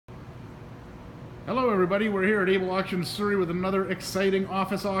Hello everybody, we're here at Able Auctions Surrey with another exciting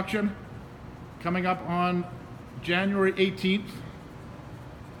office auction coming up on January 18th.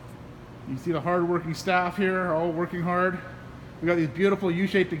 You see the hard-working staff here, all working hard. We got these beautiful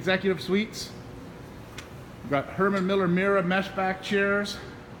U-shaped executive suites. We've got Herman Miller mesh back chairs.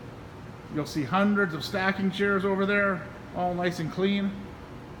 You'll see hundreds of stacking chairs over there, all nice and clean.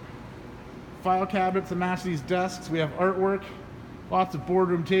 File cabinets to match these desks. We have artwork, lots of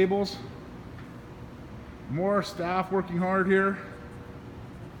boardroom tables. More staff working hard here.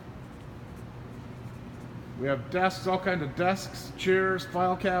 We have desks, all kinds of desks, chairs,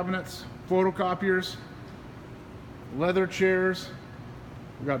 file cabinets, photocopiers, leather chairs.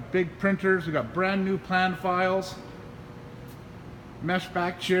 We've got big printers, we've got brand new plan files, mesh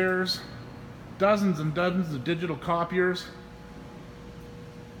back chairs, dozens and dozens of digital copiers,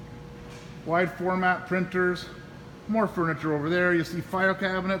 wide format printers, more furniture over there. You see file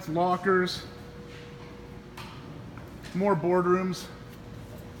cabinets, lockers, more boardrooms,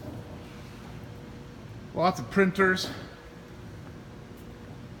 lots of printers,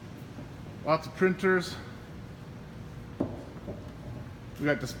 we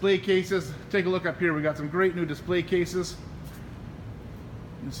got display cases. Take a look up here, we got some great new display cases.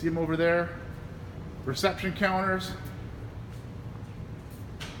 You see them over there. Reception counters,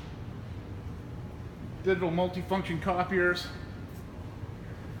 digital multifunction copiers.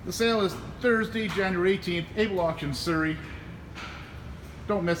 The sale is Thursday, January 18th, Able Auctions Surrey.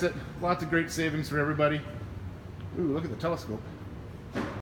 Don't miss it. Lots of great savings for everybody. Ooh, look at the telescope.